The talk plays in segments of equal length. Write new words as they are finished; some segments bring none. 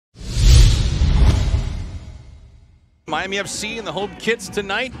Miami FC in the home kits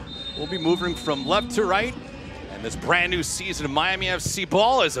tonight. We'll be moving from left to right, and this brand new season of Miami FC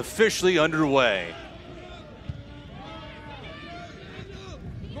ball is officially underway.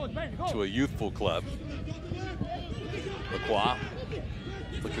 To a youthful club. Lacroix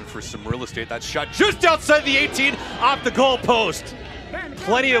looking for some real estate. That shot just outside the 18, off the goal post.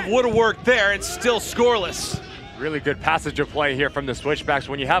 Plenty of woodwork there and still scoreless. Really good passage of play here from the Switchbacks.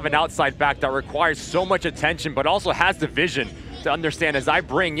 When you have an outside back that requires so much attention, but also has the vision to understand, as I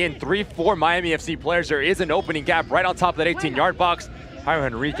bring in 3-4 Miami FC players, there is an opening gap right on top of that 18-yard box. Jairo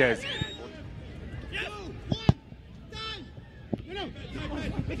Henríquez.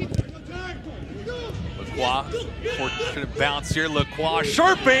 Lacroix, fortunate bounce here. Lacroix,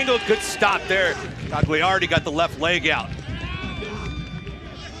 sharp angle, good stop there. Gagliardi got the left leg out.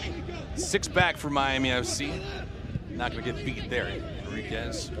 6 back for Miami FC. Not going to get beat there.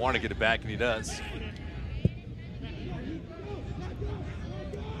 Henríquez want to get it back, and he does.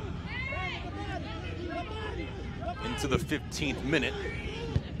 Into the 15th minute.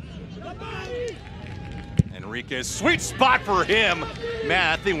 Henríquez, sweet spot for him. Man,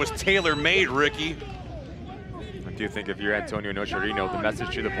 that thing was tailor-made, Ricky. I do think if you're Antonio Nocerino, the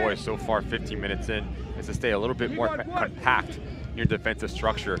message to the boys so far, 15 minutes in, is to stay a little bit more compact in your defensive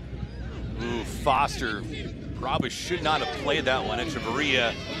structure. Ooh, Foster probably should not have played that one.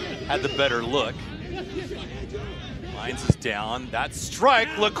 Echeverria had the better look. Lines is down. That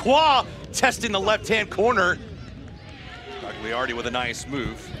strike. Lacroix testing the left-hand corner. Gagliardi with a nice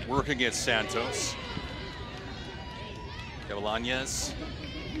move, working against Santos. Gavilanes.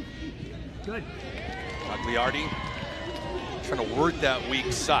 Good. Gagliardi trying to work that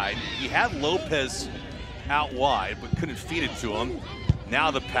weak side. He had Lopez out wide, but couldn't feed it to him. Now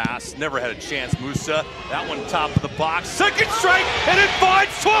the pass, never had a chance. Musa, that one top of the box. Second strike, and it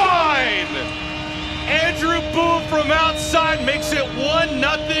finds Juan! Andrew Booth from outside makes it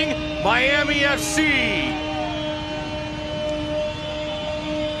 1-0 Miami FC.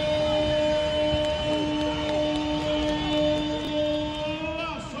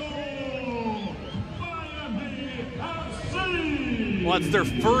 Well, it's their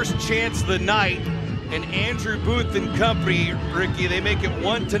first chance of the night. And Andrew Booth and company, Ricky, they make it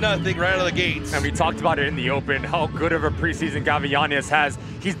 1-0 right out of the gates. And we talked about it in the open, how good of a preseason Gavilanes has.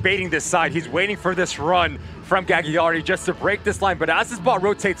 He's baiting this side. He's waiting for this run from Gagliardi just to break this line. But as this ball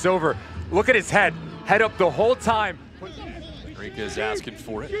rotates over, look at his head up the whole time. Henríquez asking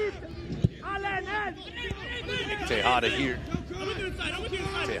for it. Tejada here.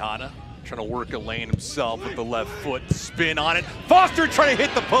 Tejada trying to work a lane himself with the left foot. Spin on it. Foster trying to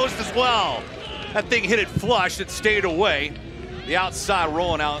hit the post as well. That thing hit it flush, it stayed away. The outside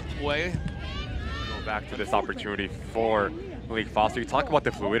rolling out way. Go back to this opportunity for Maalique Foster. You talk about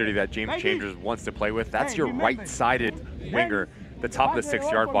the fluidity that James Chambers wants to play with. That's your right-sided winger, the top of the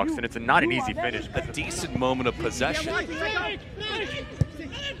 6-yard box, and it's not an easy finish. A decent moment of possession.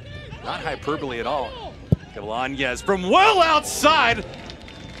 Not hyperbole at all. Gavilanes from well outside.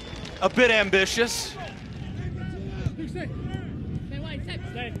 A bit ambitious.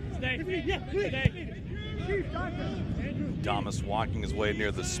 Thomas walking his way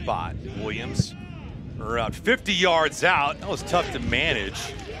near the spot. Williams around 50 yards out. That was tough to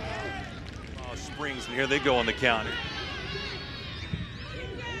manage. Oh, Springs, and here they go on the counter.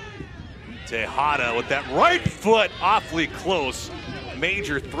 Tejada with that right foot awfully close.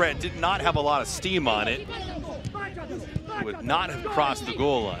 Major threat, did not have a lot of steam on it. Would not have crossed the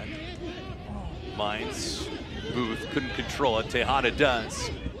goal line. Mines, Booth couldn't control it. Tejada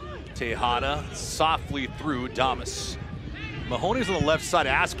does. Tejada softly through Damas. Mahoney's on the left side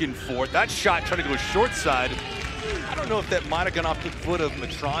asking for it. That shot trying to go short side. I don't know if that might have gone off the foot of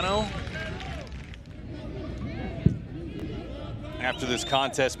Matrano. After this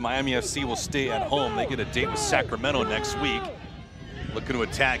contest, Miami FC will stay at home. They get a date with Sacramento next week. Looking to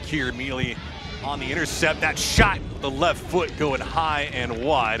attack here immediately on the intercept. That shot, the left foot going high and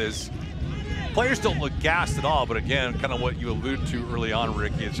wide as players don't look gassed at all, but again, kind of what you alluded to early on,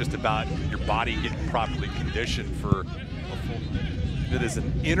 Ricky, it's just about your body getting properly conditioned for a full. It is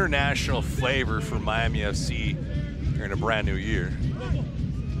an international flavor for Miami FC here in a brand new year.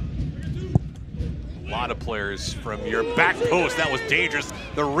 A lot of players from your back post. That was dangerous.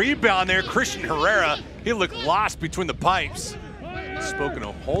 The rebound there, Christian Herrera, he looked lost between the pipes. Spoken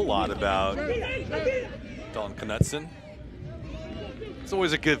a whole lot about Daltyn Knutson. It's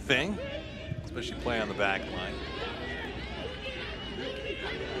always a good thing, especially playing on the back line.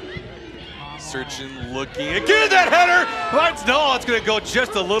 Searching, looking, again that header! But no, it's gonna go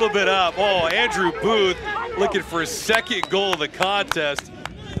just a little bit up. Oh, Andrew Booth looking for his second goal of the contest.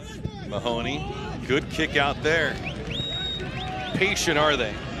 Mahoney, good kick out there. patient, are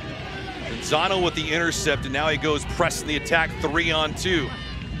they? Gonzalo with the intercept, and now he goes pressing the attack 3-on-2.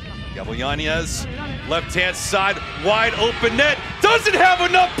 Gavilanes, left-hand side, wide open net. Doesn't have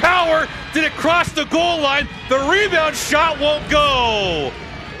enough power. Did it cross the goal line? The rebound shot won't go.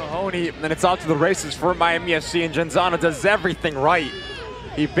 Mahoney, and it's off to the races for Miami FC, and Genzano does everything right.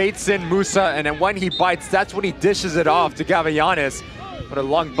 He baits in Musa, and then when he bites, that's when he dishes it off to Gavilanes. What a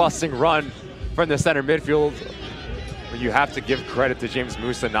long busting run from the center midfield. But you have to give credit to James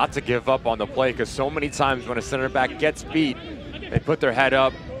Musa not to give up on the play, because so many times when a center back gets beat, they put their head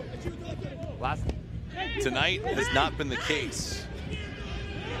up. Tonight has not been the case.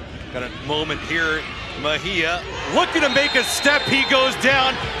 Got a moment here. Mejia looking to make a step. He goes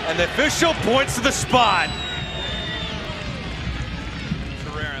down, and the official points to the spot.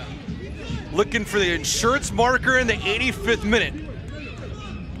 Herrera looking for the insurance marker in the 85th minute.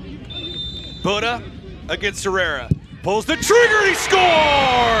 Botta against Herrera. Pulls the trigger and he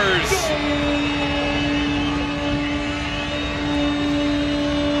scores!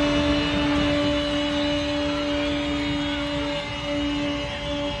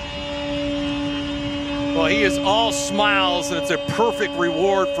 Well, he is all smiles, and it's a perfect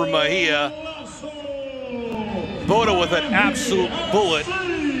reward for Mejia. Botta with an absolute bullet.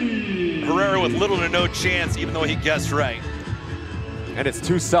 Herrera with little to no chance, even though he guessed right. And it's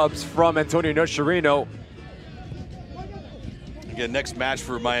 2 subs from Antonio Nocerino. Again, next match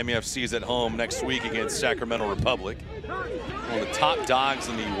for Miami FC is at home next week against Sacramento Republic, one of the top dogs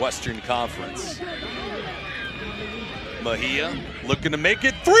in the Western Conference. Mejia looking to make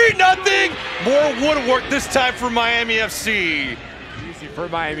it 3-0. More woodwork this time for Miami FC. Easy for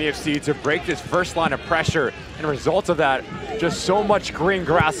Miami FC to break this first line of pressure, and a result of that, just so much green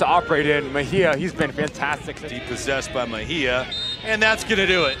grass to operate in. Mejia, he's been fantastic. Depossessed by Mejia, and that's gonna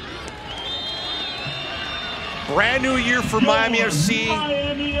do it. Brand new year for Miami FC.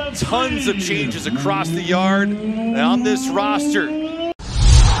 Tons of changes across the yard. And on this roster,